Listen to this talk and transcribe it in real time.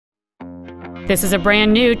This is a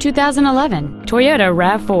brand new 2011 Toyota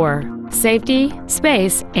RAV4. Safety,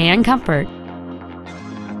 space, and comfort.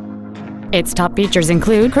 Its top features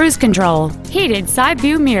include cruise control, heated side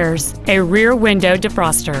view mirrors, a rear window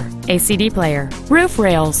defroster, a CD player, roof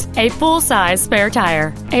rails, a full-size spare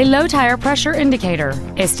tire, a low tire pressure indicator,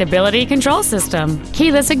 a stability control system,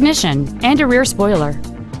 keyless ignition, and a rear spoiler.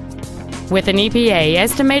 With an EPA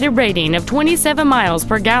estimated rating of 27 miles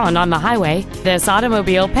per gallon on the highway, this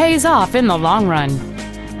automobile pays off in the long run.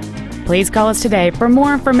 Please call us today for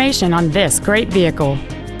more information on this great vehicle.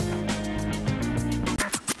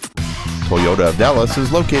 Toyota of Dallas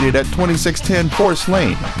is located at 2610 Forest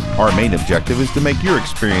Lane. Our main objective is to make your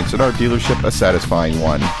experience at our dealership a satisfying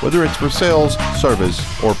one, whether it's for sales, service,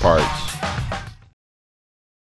 or parts.